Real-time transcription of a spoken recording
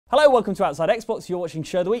Hello, welcome to Outside Xbox. You're watching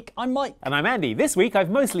Show of the Week. I'm Mike. And I'm Andy. This week I've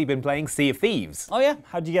mostly been playing Sea of Thieves. Oh yeah?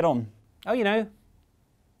 How'd you get on? Oh, you know,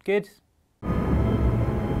 good.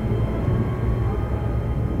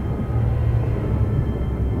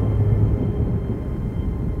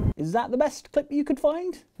 Is that the best clip you could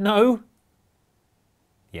find? No.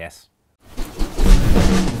 Yes.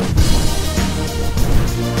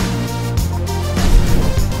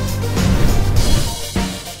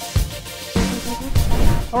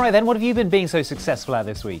 Alright then, what have you been being so successful at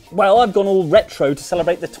this week? Well, I've gone all retro to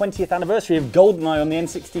celebrate the 20th anniversary of GoldenEye on the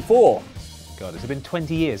N64. God, has it been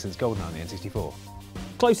 20 years since GoldenEye on the N64?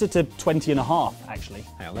 Closer to 20 and a half, actually.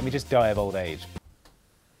 Hang on, let me just die of old age.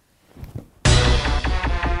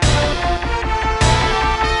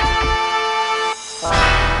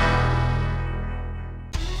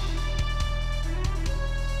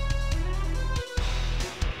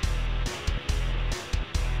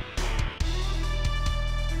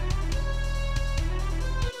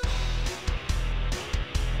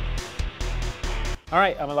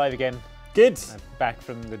 Alright, I'm alive again. Good. I'm back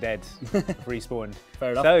from the dead, respawned.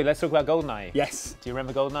 Fair enough. So, let's talk about GoldenEye. Yes. Do you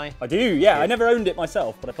remember GoldenEye? I do, yeah. Good. I never owned it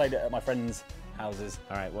myself, but I played it at my friends' houses.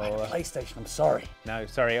 Alright, I had well... a PlayStation, I'm sorry. No,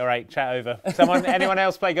 sorry, alright, chat over. Anyone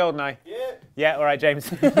else play GoldenEye? Yeah. Yeah, alright, James.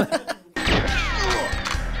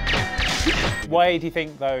 Why do you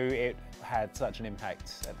think, though, it had such an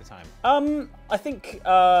impact at the time? I think,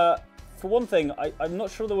 for one thing, I'm not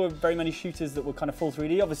sure there were very many shooters that were kind of full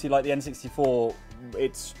 3D. Obviously, like the N64,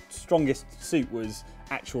 its strongest suit was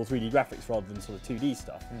actual 3D graphics rather than sort of 2D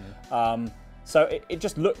stuff. So it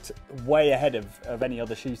just looked way ahead of any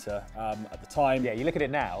other shooter at the time. Yeah, you look at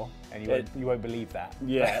it now, and you won't believe that.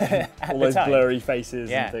 Yeah, all those blurry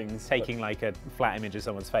faces and things. Taking like a flat image of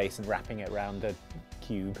someone's face and wrapping it around a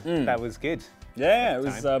cube. That was good. Yeah, it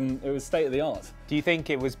was state of the art. Do you think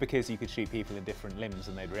it was because you could shoot people in different limbs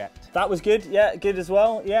and they'd react? That was good, yeah, good as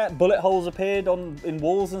well. Yeah, bullet holes appeared in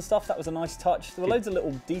walls and stuff. That was a nice touch. There were loads of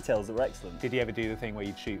little details that were excellent. Did you ever do the thing where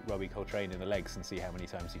you'd shoot Robbie Coltrane in the legs and see how many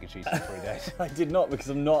times you could shoot him before he died? I did not, because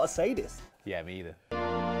I'm not a sadist. Yeah, me either.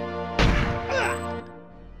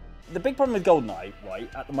 The big problem with GoldenEye, right,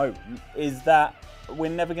 at the moment, is that we're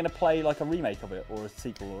never going to play like a remake of it or a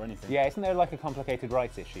sequel or anything. Yeah, isn't there like a complicated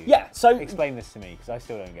rights issue? Yeah, so... Explain this to me, because I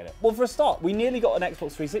still don't get it. Well, for a start, we nearly got an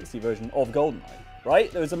Xbox 360 version of GoldenEye, right?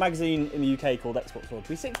 There was a magazine in the UK called Xbox World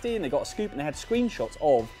 360, and they got a scoop and they had screenshots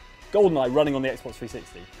of GoldenEye running on the Xbox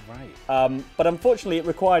 360. Right. But unfortunately, it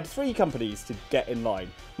required 3 companies to get in line.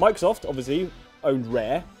 Microsoft, obviously, owned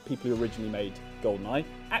Rare, people who originally made GoldenEye.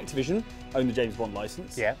 Activision owned the James Bond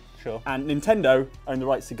license. Yeah, sure. And Nintendo owned the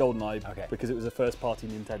rights to GoldenEye because it was a first-party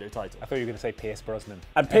Nintendo title. I thought you were going to say Pierce Brosnan.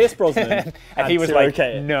 And Pierce Brosnan and he was like,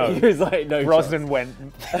 no. He was like, no. Brosnan went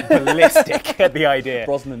ballistic at the idea.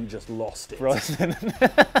 Brosnan just lost it.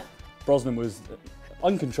 Brosnan was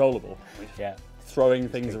uncontrollable. Yeah. Throwing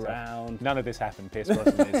things around. None of this happened. Pierce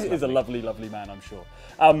Brosnan is a lovely, lovely man, I'm sure.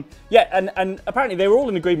 Yeah, and apparently they were all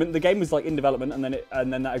in agreement. The game was like in development,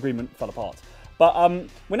 and then that agreement fell apart. But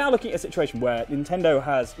we're now looking at a situation where Nintendo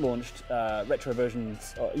has launched retro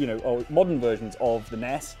versions, or modern versions of the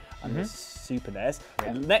NES and the Super NES.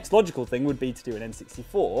 Yeah. The next logical thing would be to do an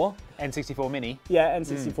N64. N64 Mini. Yeah,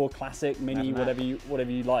 N64 Classic, Mini, whatever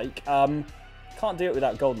you like. Can't do it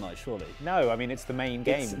without GoldenEye, surely. No, I mean it's the main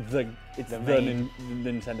game. It's the main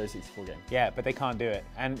Nintendo 64 game. Yeah, but they can't do it.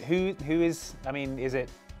 And who is? I mean, is it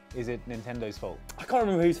Nintendo's fault? I can't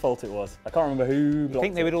remember whose fault it was. I can't remember who. I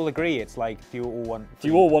think they would all agree. It's like, do you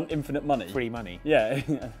all want infinite money? Free money. Yeah.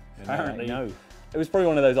 Apparently, no. It was probably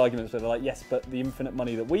one of those arguments where they're like, yes, but the infinite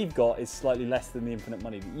money that we've got is slightly less than the infinite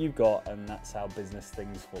money that you've got, and that's how business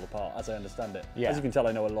things fall apart, as I understand it. Yeah. As you can tell,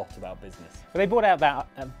 I know a lot about business. But they brought out that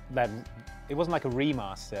it wasn't like a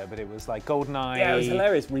remaster, but it was like GoldenEye. Yeah, it was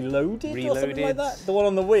hilarious. Reloaded or something like that? The one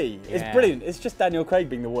on the Wii. Yeah. It's brilliant. It's just Daniel Craig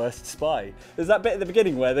being the worst spy. There's that bit at the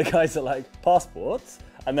beginning where the guys are like, passports,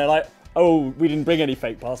 and they're like, oh, we didn't bring any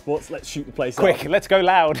fake passports, let's shoot the place up. Quick, let's go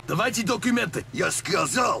loud. Давайте документы. Я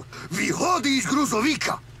сказал, выходи из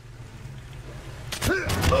грузовика.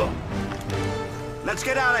 Let's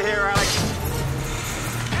get out of here, Alex.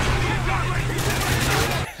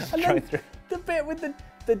 And then the bit with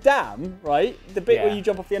the dam, right? The bit where you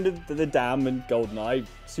jump off the end of the dam and GoldenEye,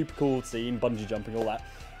 super cool scene, bungee jumping, all that.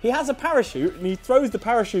 He has a parachute and he throws the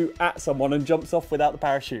parachute at someone and jumps off without the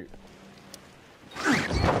parachute.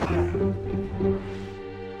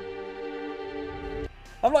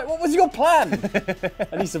 I'm like, what was your plan?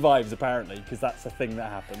 And he survives, apparently, because that's a thing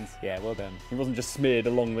that happens. Yeah, well done. He wasn't just smeared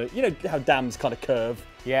along the, you know how dams kind of curve?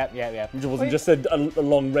 Yeah. It wasn't just a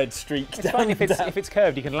long red streak. It's fine if it's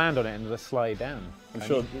curved, you can land on it and just slide down.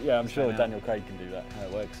 I'm sure Daniel Craig can do that. How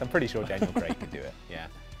it works. I'm pretty sure Daniel Craig could do it. Yeah.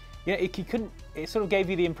 Yeah, he couldn't. It sort of gave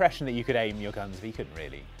you the impression that you could aim your guns, but you couldn't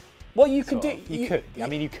really. Well, you could do. You could. I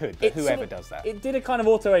mean, you could. But whoever does that. It did a kind of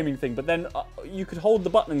auto-aiming thing, but then you could hold the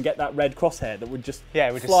button and get that red crosshair that would just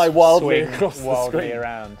fly wildly across the screen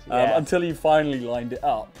around until you finally lined it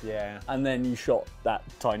up. Yeah. And then you shot that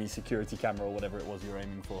tiny security camera or whatever it was you were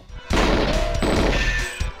aiming for.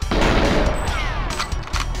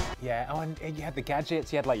 Yeah. Oh, and you had the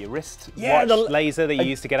gadgets. You had like your wrist watch laser that you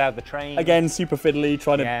used to get out of the train. Again, super fiddly,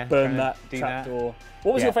 trying to burn that trapdoor.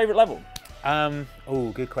 What was your favourite level?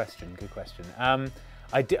 Oh, good question.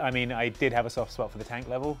 I did have a soft spot for the tank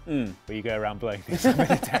level, where you go around blowing things up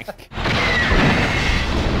in a tank.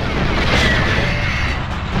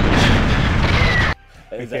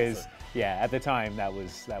 Because at the time that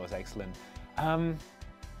was excellent.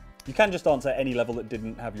 You can just answer any level that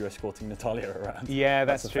didn't have you escorting Natalia around. Yeah,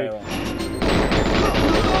 that's true.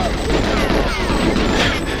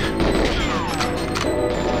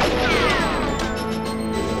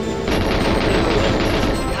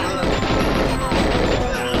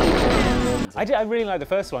 I really like the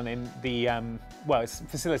first one in the it's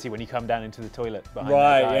facility when you come down into the toilet behind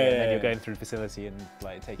that guy, and then you're going through facility and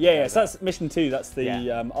like taking. Yeah. So that's mission 2. That's the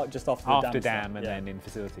just after the dam and then in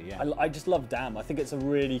facility. Yeah. I just love Dam. I think it's a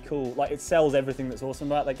really cool. Like it sells everything that's awesome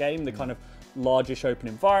about that game. The kind of largish open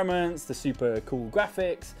environments, the super cool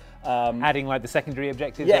graphics. Adding like the secondary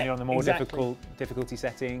objectives when you're on the more difficulty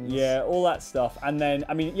settings. Yeah, all that stuff. And then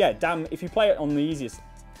Dam. If you play it on the easiest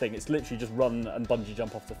thing, it's literally just run and bungee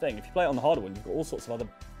jump off the thing. If you play it on the harder one, you've got all sorts of other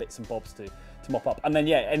bits and bobs to mop up. And then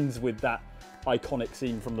it ends with that iconic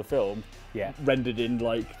scene from the film, rendered in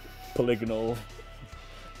like polygonal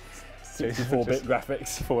 64-bit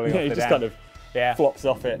graphics, falling off the just dam. kind of flops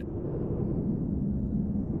off it.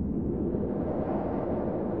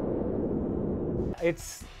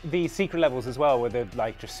 It's the secret levels as well, where they're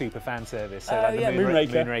like just super fan service. So like the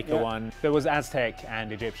Moonraker one. There was Aztec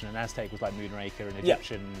and Egyptian, and Aztec was like Moonraker, and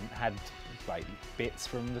Egyptian had like bits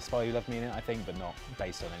from The Spy Who Loved Me in it, I think, but not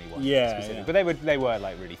based on anyone specific. But they were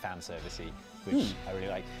like really fan servicey, which I really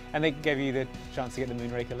like. And they gave you the chance to get the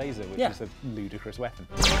Moonraker laser, which is a ludicrous weapon.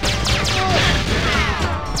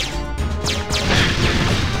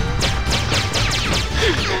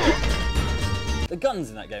 The guns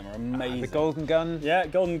in that game are amazing. The golden gun. Yeah,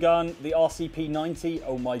 golden gun. The RCP-90.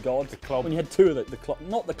 Oh my god. The Clob. When you had two of the Clob,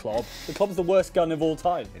 not the Clob. The Clob's the worst gun of all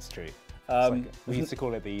time. It's true. We used to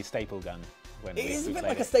call it the staple gun. When it is a bit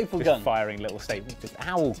like a staple gun. Just firing little staple.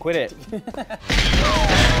 Ow! Quit it.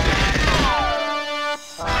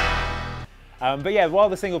 But yeah, while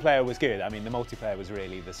the single player was good, I mean, the multiplayer was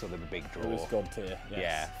really the sort of the big draw. It was god tier.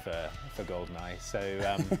 Yes. Yeah, for GoldenEye. So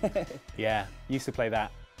used to play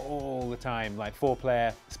that all the time, like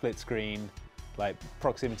 4-player, split screen, like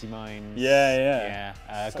proximity mines. Yeah.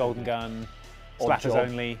 Golden gun, slappers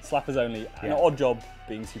only. Slappers only. And Odd Job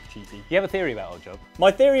being super cheaty. You have a theory about Odd Job? My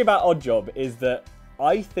theory about Odd Job is that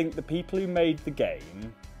I think the people who made the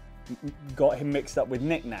game got him mixed up with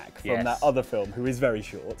Knick Knack from that other film, who is very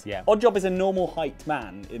short. Yeah. Odd Job is a normal height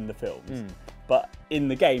man in the films, but in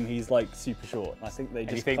the game he's like super short. And I think they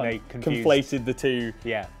just conflated the two.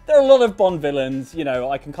 Yeah. There are a lot of Bond villains, you know,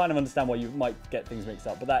 I can kind of understand why you might get things mixed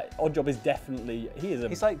up, but that Odd Job is definitely,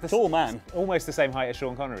 he's like tall man. Almost the same height as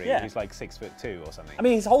Sean Connery, who's like 6'2" or something. I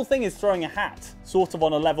mean, his whole thing is throwing a hat, sort of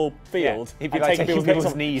on a level field. He'd be like taking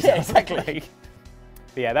people's knees. Yeah, exactly.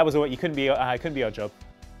 But yeah, that was what you couldn't be Odd Job.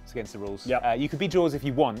 It's against the rules. Yep. You could be Jaws if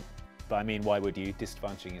you want, but I mean, why would you?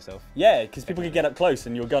 Disadvantaging yourself. Yeah, because people could get up close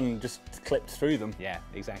and your gun just clipped through them. Yeah,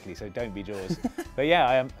 exactly. So don't be Jaws. But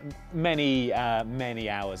yeah, many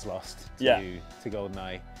hours lost to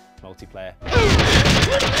GoldenEye multiplayer.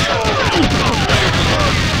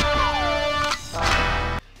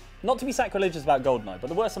 Not to be sacrilegious about GoldenEye, but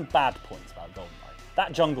there were some bad points about GoldenEye.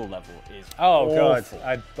 That jungle level is awful. God,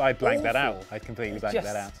 I blanked that out. I completely blanked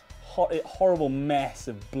that out. Horrible mess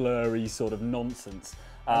of blurry sort of nonsense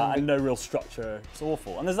and no real structure. It's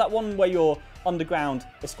awful. And there's that one where you're underground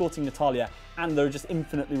escorting Natalia and there are just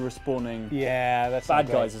infinitely respawning bad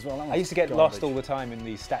guys as well. I used to get lost all the time in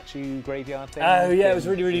the statue graveyard thing. Oh yeah, it was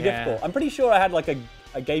really difficult. I'm pretty sure I had like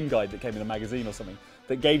a game guide that came in a magazine or something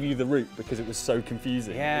that gave you the route because it was so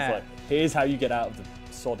confusing. Yeah. It was like, here's how you get out of the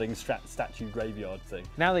sodding statue graveyard thing.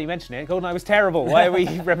 Now that you mention it, GoldenEye was terrible. Why are we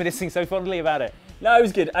reminiscing so fondly about it? No, it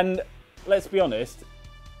was good. And let's be honest,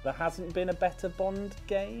 there hasn't been a better Bond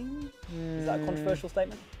game. Is that a controversial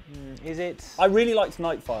statement? Is it? I really liked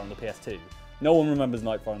Nightfire on the PS2. No one remembers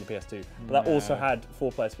Nightfire on the PS2, but that also had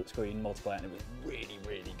 4-player split screen multiplayer, and it was really,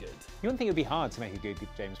 really good. You wouldn't think it would be hard to make a good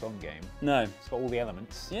James Bond game. No. It's got all the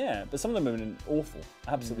elements. Yeah, but some of them are awful.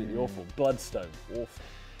 Absolutely awful. Bloodstone, awful.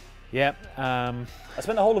 Yep. I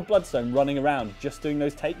spent the whole of Bloodstone running around just doing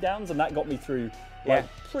those takedowns, and that got me through like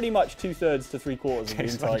pretty much 2/3 to 3/4 of the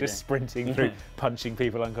entire game. Just sprinting through, punching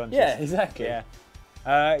people unconscious. Yeah, exactly. Yeah.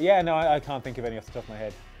 No, I can't think of any off the top of my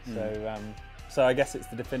head. So I guess it's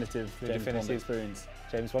the definitive James Bond experience.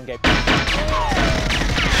 James Bond game.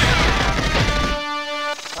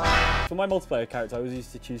 For my multiplayer character, I always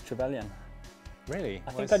used to choose Trevelyan. Really?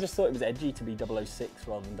 I think I just thought it was edgy to be 006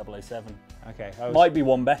 rather than 007. Okay. Might be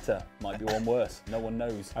one better, might be one worse. No one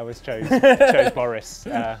knows. I always chose Boris,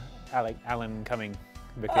 Alan Cumming.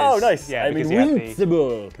 Oh, Because, nice. Yeah, I mean,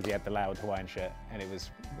 because he had the loud Hawaiian shirt, and it was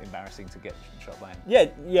embarrassing to get shot by him.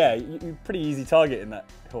 Yeah, you're pretty easy target in that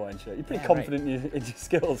Hawaiian shirt. You're pretty confident in your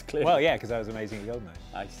skills, clearly. Well, yeah, because I was amazing at GoldenEye.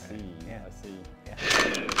 I see. Yeah. I see. Yeah.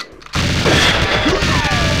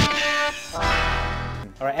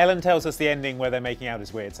 All right, Ellen tells us the ending where they're making out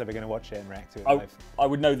is weird, so we're going to watch it and react to it live. I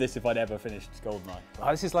would know this if I'd ever finished GoldenEye.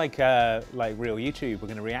 Oh, this is like real YouTube. We're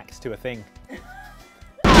going to react to a thing.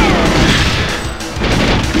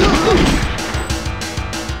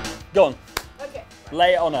 Go on. Okay.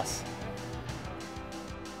 Lay it on us.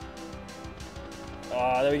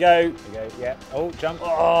 Ah, there we go. There we go. Yeah. Oh, jump.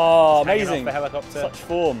 Oh, Hanging amazing. off the helicopter. Such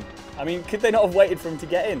form. I mean, could they not have waited for him to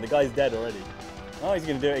get in? The guy's dead already. Oh, he's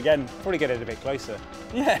going to do it again. Probably get it a bit closer.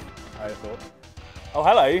 Yeah. I would have thought. Oh,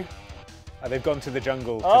 hello. Oh, they've gone to the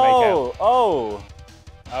jungle to make out. Oh.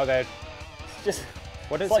 Oh, they're Just.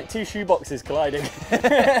 What is it's like two shoeboxes colliding.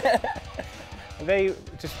 Are they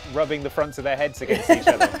just rubbing the fronts of their heads against each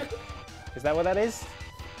other? Is that what that is?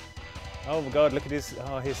 Oh my God! Look at his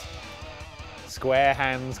square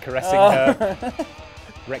hands caressing her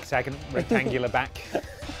rectangular back. Oh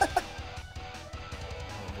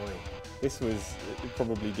boy! This was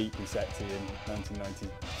probably deeply sexy in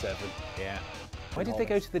 1997. Yeah. Why did they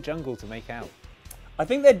go to the jungle to make out? I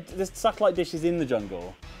think there's satellite dishes in the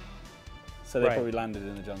jungle, so they Right. probably landed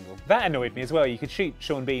in the jungle. That annoyed me as well. You could shoot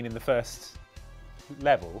Sean Bean in the first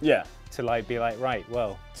level. Yeah. To like be like, right,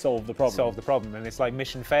 well, Solve the problem. solve the problem, and it's like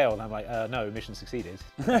mission failed. And I'm like, no, mission succeeded.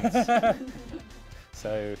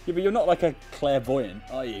 So Yeah, but you're not like a clairvoyant,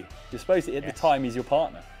 are you? You're supposed to, at the time, he's your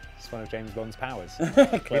partner. it's one of James Bond's powers.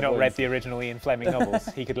 You've not read the original Ian Fleming novels.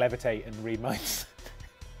 He could levitate and read minds.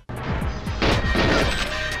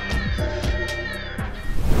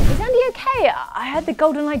 Is Andy okay? I heard the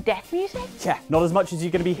GoldenEye death music. Yeah, not as much as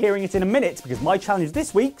you're going to be hearing it in a minute, because my challenge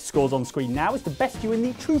this week, scores on screen now, is to best you in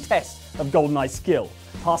the true test of GoldenEye skill,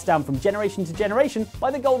 passed down from generation to generation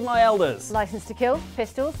by the GoldenEye elders. License to kill,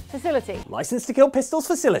 pistols, facility. License to kill pistols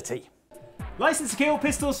facility. License to kill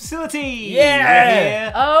pistols facility. Yeah! We're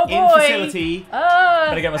here Oh, in boy. facility.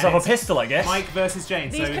 Better get myself And a pistol, I guess. Mike versus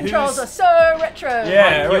Jane. These so controls are who's, so retro.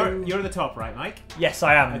 Yeah. Mike, you're at the top, right, Mike? Yes,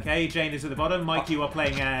 I am. Okay, Jane is at the bottom. Mike, you are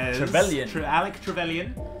playing as Trevelyan. Alec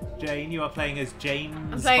Trevelyan. Jane, you are playing as James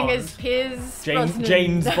I'm playing Bond. as Piers James Brosnan.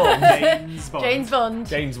 James Bond. James Bond. James Bond.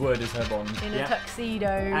 Jane's word is her bond. In Yeah. a tuxedo.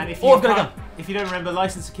 And if Oh, you, I've got a can't- if you don't remember,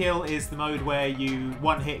 License to Kill is the mode where you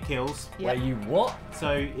one-hit kills. Yep. Where you what?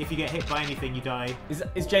 So if you get hit by anything, you die.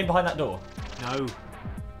 Is Jane behind that door? No.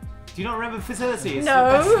 Do you not remember the facility? It's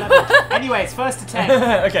No. the best level. Anyway, it's first to 10.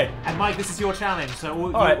 Okay. And Mike, this is your challenge. So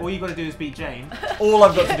all you got to do is beat Jane. All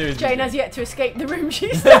I've got to do is. Jane has yet to escape the room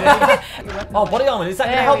she's in. Oh, body armor. Is that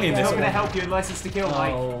going to There help we me in go. this It's not one? going to help you in License to Kill,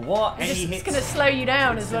 Mike. Oh, what? Any It's hits. going to slow you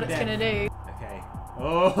down is what it's Instant going to do. Okay.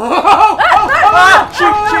 Oh.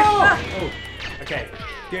 Shoot! Okay.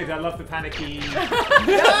 Good. I love the panicky.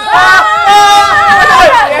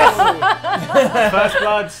 First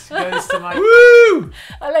blood goes to Mike. Woo!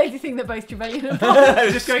 I like to think that both Trevelyan and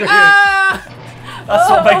Bond. Just going. That's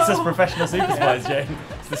what makes us professional super spies, Jane.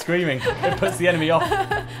 It's the screaming. It puts the enemy off.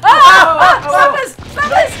 Slappers!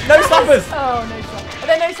 Slappers! No slappers! Oh, no slappers. Are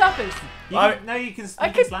there no slappers? No, you can. I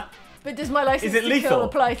You could- can slap. But does my license Is it to kill lethal?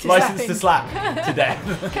 apply to License slapping? to slap to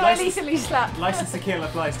death. Can I lethally slap? License to Kill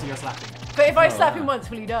applies to your slapping. But if I slap him once,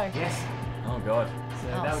 will he die? Yes. Oh god. So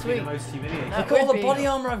Oh, that would be sweet. the most humiliating. That Look at all would the be. body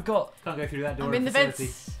armor I've got. Can't go through that door. I'm in the of facility.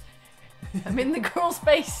 vents. I'm in the crawl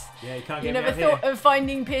space. Yeah, you can't You get never me out thought of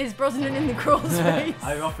finding Piers Brosnan in the crawl space.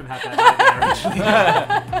 I often had that idea originally.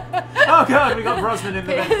 Oh god, we got Brosnan in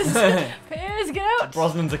the vents. Piers, Piers, get out!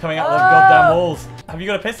 Brosnans are coming out of those goddamn walls. Have you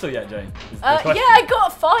got a pistol yet, Jane? Is the Yeah, question. I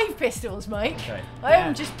got 5 pistols, Mike. Okay. I am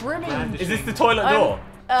Yeah. just brimming. Brandishing. Is this the toilet I'm- door?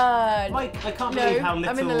 Mike, I can't No, believe how I'm in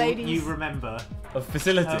the little ladies'. you remember Of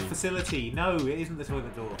facility. Facility. No, it isn't the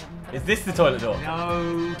toilet door. Is this the toilet door?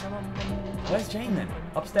 No. Where's Jane then?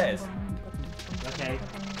 Upstairs. Okay.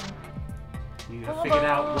 You have figured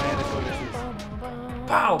out where the toilet is.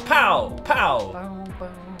 Pow! Pow! Pow!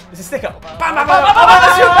 It's a sticker. Bam! Bam! Bam!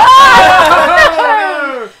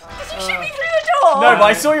 Did you shoot me through the door? No, but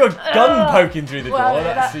I saw your gun poking through the door. Well,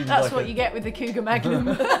 That seems that's like what a... you get with the Cougar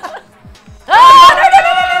Magnum.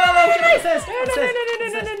 Upstairs.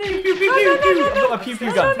 I've got a pew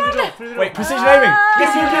pew gun. Through the door. Wait, precision aiming. Pew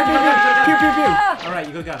pew pew pew pew pew. All right,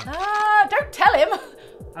 you got a gun. Don't tell him.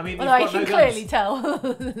 I mean, Although I you've got can no clearly guns. tell.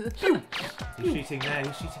 He's shooting there.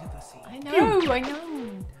 He's shooting at the seat. I know.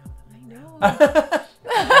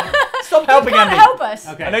 Stop helping Can't Andy. help us.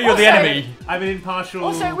 Okay. I know you're the Also- enemy. I'm an impartial.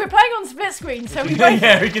 Also, we're playing on split screen, so we both.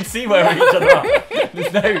 Yeah, we can see where each other are.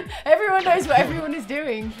 There's no. Everyone knows what everyone is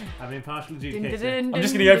doing. I'm an impartial adjudicator. I'm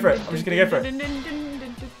just gonna go for it. I'm just gonna go for it.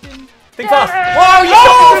 Think Yeah. fast. Whoa! You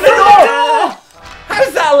shot me through the door.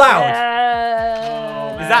 How's that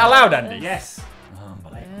allowed? Is that allowed, Andy? Yes.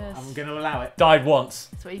 Yes. I'm going to allow it. Died once.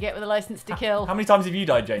 That's what you get with a license to kill. How many times have you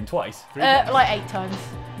died, Jane? Twice. Like 8 times.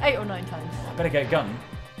 8 or 9 times. I better get a gun.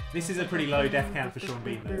 This is a pretty low death count for Sean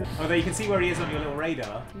Bean, though. Although you can see where he is on your little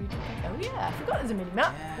radar. Oh yeah, I forgot there's a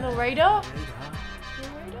mini-map. Little radar.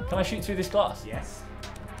 Can I shoot through this glass? Yes.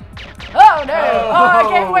 Oh no! Oh, I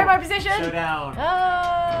gave away my position! Showdown. Oh.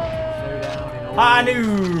 Showdown in old. High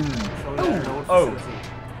noon. Showdown in old Oh. facility.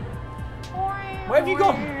 Where have you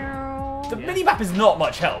gone? The mini-map is not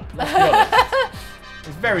much help, let's be honest.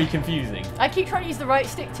 It's very confusing. I keep trying to use the right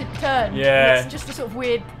stick to turn. Yeah. And it's just a sort of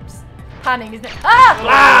weird panning, isn't it?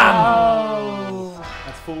 Ah! Oh!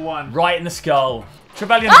 That's 4-1. Right in the skull.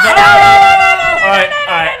 Trevelyan's Ah, not... no, Alright, no,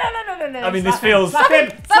 alright. no, no, no, no, no. I mean, this feels... Slap him!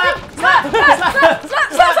 Slap! Slap! Slap!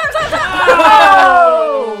 Slap! Slap! Slap!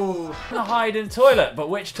 Oh! I'm gonna hide in the toilet, but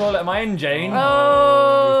which toilet am I in, Jane?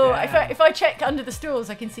 Oh! Yeah. If I check under the stools,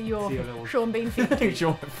 I can see your See your little- Sean Bean feet.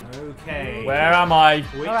 Sure. Okay. Where am I?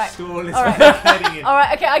 Which All right. stall is All right. heading in? All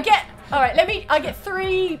right. Okay. I get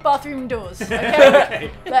 3 bathroom doors. Okay.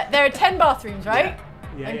 Okay. There are 10 bathrooms, right?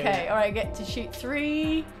 Yeah, Okay. yeah, yeah. All right. I get to shoot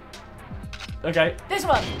 3. Okay, This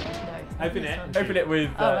one. No. Open this it. one. open it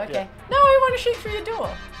with... Oh, okay. yeah. No, I want to shoot through the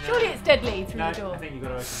door. Surely it's deadly through No, the door. I think you've got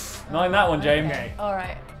to open Mind that one, James. Okay. All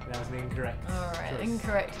right. That was an incorrect. All right. choice.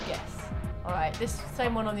 Incorrect guess. All right. This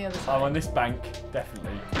same one on the other side. I'm on this bank,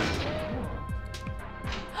 definitely.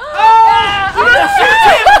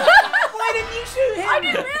 Why didn't you shoot him? I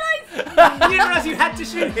didn't realise. You didn't realise you had to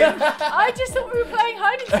shoot him. I just thought we were playing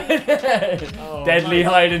hide and seek. Deadly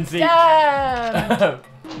hide and seek. Damn.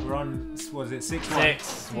 We're on, was it 6-1?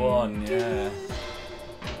 6-1, yeah.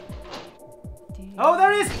 Oh,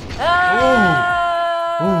 there is! I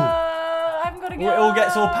haven't got a gun. It all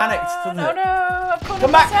gets all panicked, doesn't Oh it? no! I've caught Come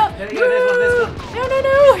him back. myself. There you go, there's one.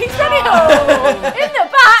 No! He's running. Oh, in the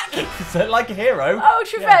back. So, like a hero. Oh,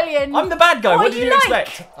 Trevelyan. I'm the bad guy. What What do did you you like?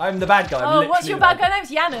 expect? I'm the bad guy. I'm Oh, what's literally your the bad guy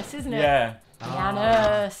name's Yanis, isn't it? Yeah.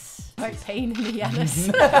 Yanis. Right, pain in the Yanis.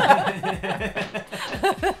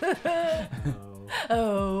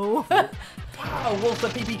 Oh. Wow, Walter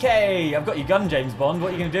PPK. I've got your gun, James Bond. What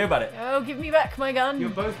are you going to do about it? Oh, give me back my gun. You're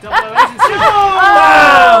both double agents.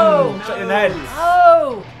 Oh! Shot you in the head.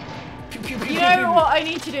 Oh! Pew, pew, pew, You pew, know pew. what I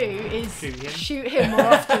need to do is Shoot him. shoot him more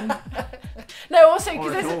often. No, also Or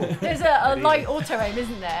because at all. there's a light auto aim,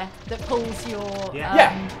 isn't there, that pulls your. Yeah.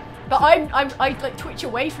 Yeah. But I like twitch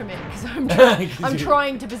away from it because I'm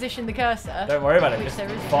trying to position the cursor. Don't worry about it. Which Just there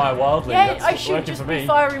isn't. fire wildly. Yeah, That's I what's should working just for be me.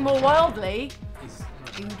 firing more wildly. He's-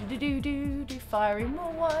 Firing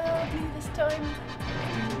more wildly this time.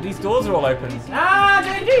 These doors are all open. Ah,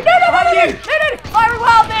 Jane! No, firing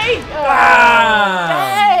wildly! Oh, Ah!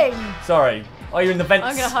 dang! Sorry. Oh, you're in the vents.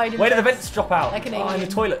 I'm gonna hide in Where do the vents. vents drop out? Like an oh, in the alien.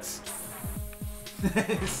 toilets.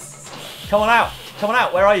 Come on out. Come on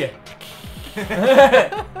out. Where are you?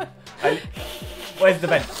 Where's the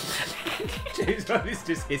vent? James Bond is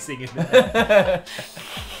just hissing in the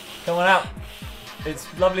Come on out. It's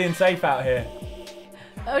lovely and safe out here.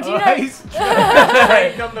 Oh, do you know? He's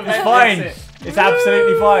straight on the It's vent, fine. that's it. It's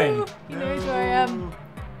absolutely fine. He knows where I am.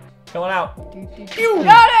 Come on out. No!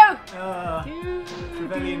 Ah,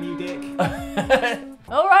 Trevelyan, you dick.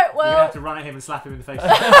 All right, You're gonna well, have to run at him and slap him in the face.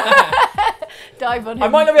 dive on him. I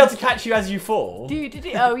might not be able to catch you as you fall.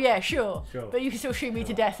 Oh yeah, sure. Sure. But you can still shoot me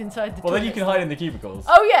to death inside the Well, then you can toilet. hide in the cubicles.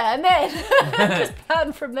 Oh yeah, and then just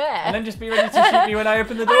plan from there. And then just be ready to shoot me when I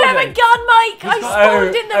open the door. I have a then. gun, Mike! I got-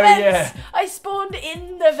 spawned in the oh, vents! yeah. I spawned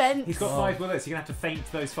in the vents! He's got 5 bullets. You're gonna have to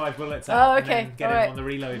feint those 5 bullets Oh, out okay, and then get him alright. on the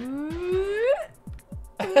reload.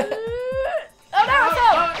 Oh no, it's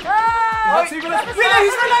out! Ah! He's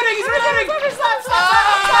reloading! He's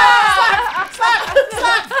reloading!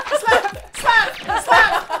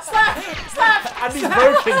 Slap! And he's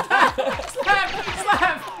broken. Slap!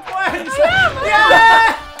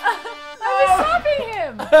 Yeah! I was slapping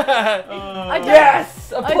him. I don't-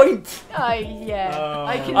 Yes, a point.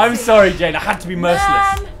 I can I'm see. sorry, Jane. I had to be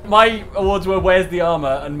merciless. Man. My awards were Where's the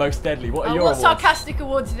Armour and Most Deadly. What are your What awards? sarcastic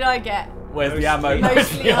awards did I get? Where's the ammo?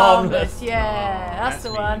 Mostly harmless. Yeah, that's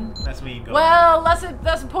the one. That's me. Well, that's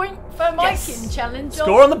a point for Mike in challenge.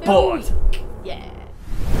 Score on the of board. week. Yeah.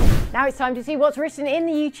 Now it's time to see what's written in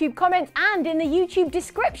the YouTube comments and in the YouTube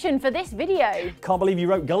description for this video. Can't believe you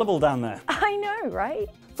wrote Gullible down there. I know, right?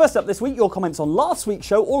 First up this week, your comments on last week's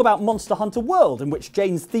show all about Monster Hunter World, in which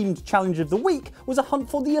Jane's themed challenge of the week was a hunt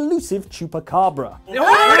for the elusive Chupacabra. Oh,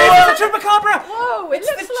 it is a Chupacabra! Whoa, it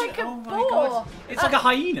looks like a boar. It's like a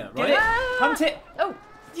hyena, right? Hunt it. Oh.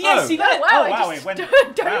 Yes, he got it. wow, Oh, wow, it it went.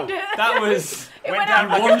 don't do Wow. That was It went down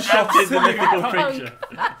out one shot in the mythical creature.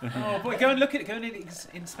 Oh, boy, go and look at it. Go and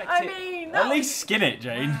inspect I it. mean, At least skin it,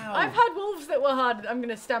 Jane. I've had wolves that were hard. I'm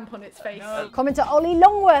going to stamp on its face. Commenter Ollie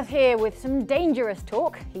Longworth here with some dangerous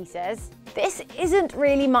talk. He says, this isn't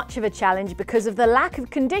really much of a challenge because of the lack of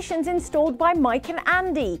conditions installed by Mike and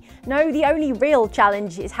Andy. No, the only real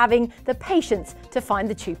challenge is having the patience to find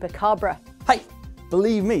the Chupacabra. Hey,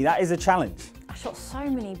 believe me, that is a challenge. I shot so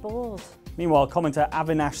many balls. Meanwhile, commenter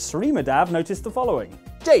Avinash Srimadav noticed the following.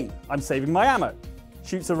 Jane, I'm saving my ammo.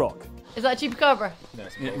 Shoots a rock. Is that a Chupacabra?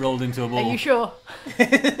 It rolled into a ball. Are you sure?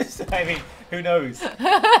 I mean, who knows?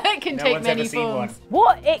 It can No take one's many ever seen forms. one.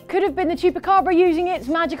 What? It could have been the Chupacabra using its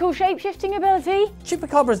magical shape-shifting ability?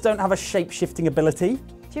 Chupacabras don't have a shape-shifting ability.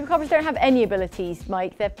 Chupacabras don't have any abilities,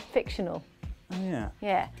 Mike. They're fictional. Oh, yeah.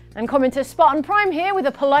 Yeah. And commenter Spartan Prime here with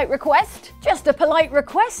a polite request. Just a polite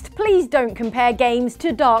request. Please don't compare games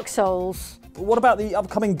to Dark Souls. But what about the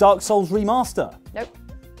upcoming Dark Souls remaster? Nope.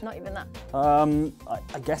 Not even that.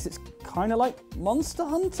 I guess it's kind of like Monster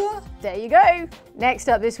Hunter? There you go. Next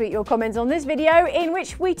up this week, your comments on this video in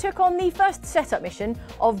which we took on the first setup mission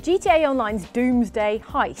of GTA Online's Doomsday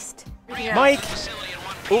Heist. Mike,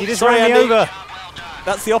 you just sorry, ran me Andy. over.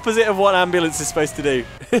 That's the opposite of what ambulance is supposed to do.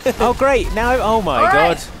 Oh great, now, oh my All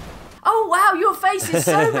right. god. Oh wow, your face is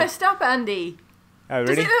so messed up, Andy. Oh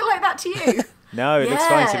Does really? it look like that to you? No, it looks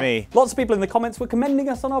fine to Yeah. me. Lots of people in the comments were commending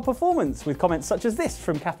us on our performance, with comments such as this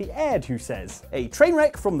from Kathy Aird, who says, a train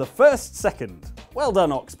wreck from the first second. Well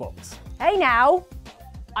done, Oxbox. Hey now.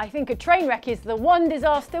 I think a train wreck is the one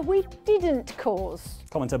disaster we didn't cause.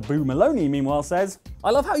 Commenter Boo Maloney, meanwhile, says,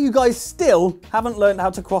 I love how you guys still haven't learned how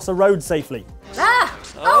to cross a road safely. Ah!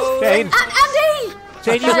 Oh! Jane. Andy!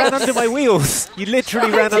 Jane, you ran under my wheels. You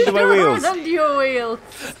literally ran under my wheels. Under your wheel.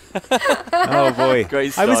 Oh boy.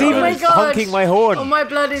 Great I was start, even guys. God. honking my horn. Oh, my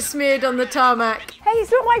blood is smeared on the tarmac. Hey,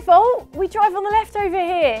 it's not my fault. We drive on the left over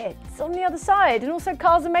here. It's on the other side. And also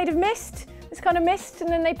cars are made of mist. This kind of mist, and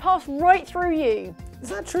then they pass right through you. Is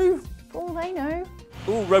that true? For all they know.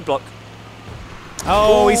 Ooh, roadblock.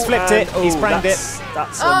 Oh, he's flipped it. He's pranged it.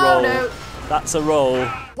 That's a Oh, roll. no. That's a roll.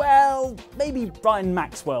 Well, maybe Brian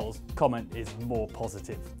Maxwell's comment is more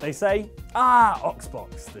positive. They say,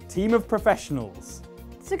 Oxbox, the team of professionals.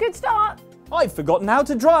 It's a good start. I've forgotten how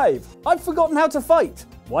to drive. I've forgotten how to fight.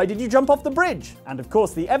 Why did you jump off the bridge? And of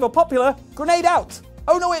course, the ever popular grenade out.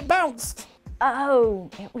 Oh no, it bounced. Oh,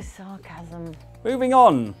 it was sarcasm. Moving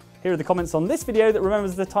on. Here are the comments on this video that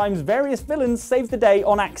remembers the times various villains saved the day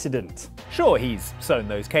on accident. Sure, he's sewn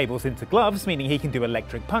those cables into gloves, meaning he can do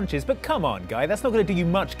electric punches, but come on, guy, that's not going to do you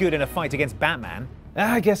much good in a fight against Batman.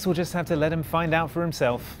 I guess we'll just have to let him find out for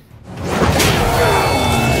himself.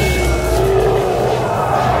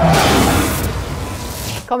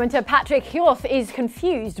 Commenter Patrick Hyoth is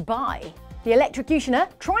confused by the electrocutioner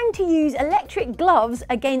trying to use electric gloves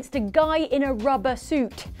against a guy in a rubber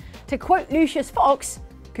suit. To quote Lucius Fox,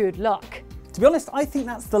 good luck. To be honest, I think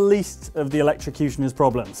that's the least of the electrocutioner's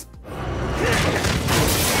problems.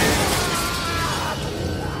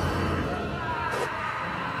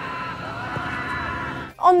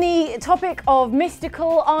 On the topic of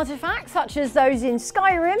mystical artifacts such as those in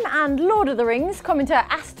Skyrim and Lord of the Rings, commenter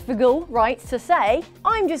Astvigel writes to say,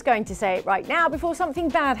 I'm just going to say it right now before something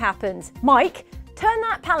bad happens. Mike, turn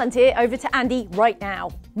that Palantir over to Andy right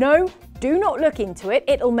now. No, do not look into it.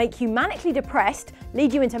 It'll make you manically depressed,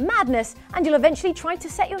 lead you into madness, and you'll eventually try to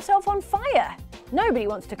set yourself on fire. Nobody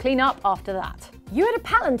wants to clean up after that. You had a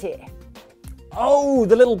Palantir. Oh,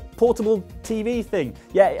 the little portable TV thing.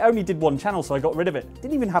 Yeah, it only did one channel, so I got rid of it.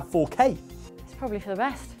 Didn't even have 4K. It's probably for the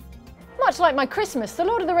best. Much like my Christmas, The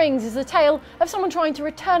Lord of the Rings is a tale of someone trying to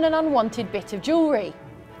return an unwanted bit of jewellery.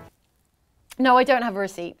 No, I don't have a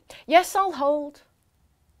receipt. Yes, I'll hold.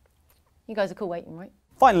 You guys are cool waiting, right?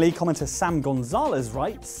 Finally, commenter Sam Gonzalez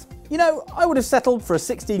writes, you know, I would have settled for a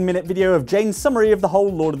 16-minute video of Jane's summary of the whole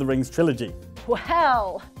Lord of the Rings trilogy.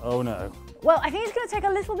 Well. Oh no. Well, I think it's going to take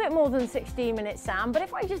a little bit more than 16 minutes, Sam, but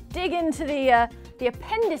if I just dig into the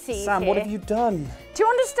appendices Sam, here, what have you done? To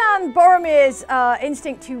understand Boromir's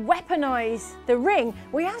instinct to weaponize the ring,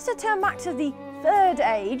 we have to turn back to the Third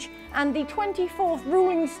Age and the 24th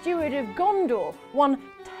ruling steward of Gondor, one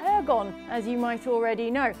Turgon, as you might already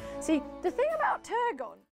know. See, the thing about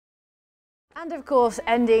Turgon, and of course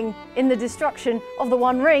ending in the destruction of the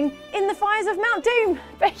One Ring in the fires of Mount Doom.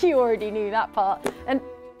 Bet you already knew that part. And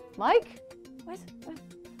Mike? Where?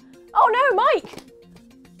 Oh no, Mike!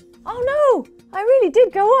 Oh no, I really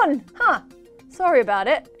did go on. Huh, sorry about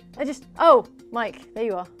it. Oh, Mike, there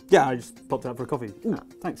you are. Yeah, I just popped out for a coffee. Ooh,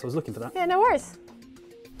 thanks, I was looking for that. Yeah, no worries.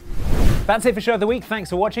 That's it for Show of the Week.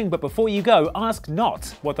 Thanks for watching. But before you go, ask not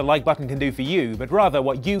what the like button can do for you, but rather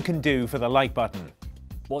what you can do for the like button.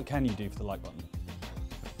 What can you do for the like button?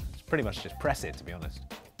 It's pretty much just press it, to be honest.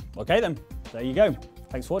 Okay then, there you go.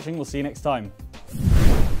 Thanks for watching, we'll see you next time.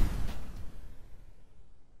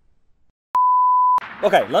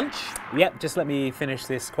 Okay, lunch? Yep, just let me finish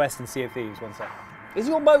this quest and Sea of Thieves, 1 sec. Is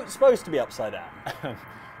your boat supposed to be upside down?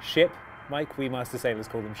 Ship? Mike, we master sailors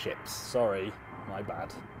call them ships. Sorry, my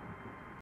bad.